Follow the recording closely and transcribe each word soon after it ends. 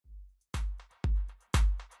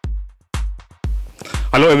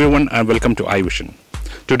Hello everyone and welcome to Ivision.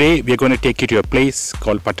 Today we are going to take you to a place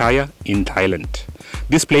called Pattaya in Thailand.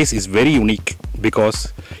 This place is very unique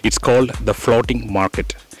because it's called the floating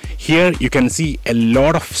market. Here you can see a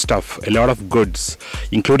lot of stuff, a lot of goods,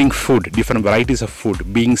 including food, different varieties of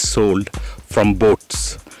food being sold from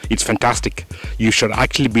boats. It's fantastic. You should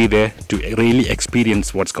actually be there to really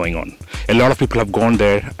experience what's going on. A lot of people have gone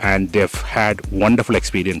there and they've had wonderful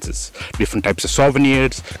experiences. Different types of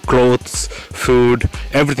souvenirs, clothes, food,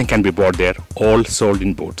 everything can be bought there, all sold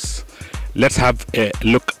in boats. Let's have a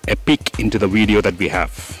peek into the video that we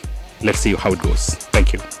have. Let's see how it goes.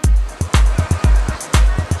 Thank you.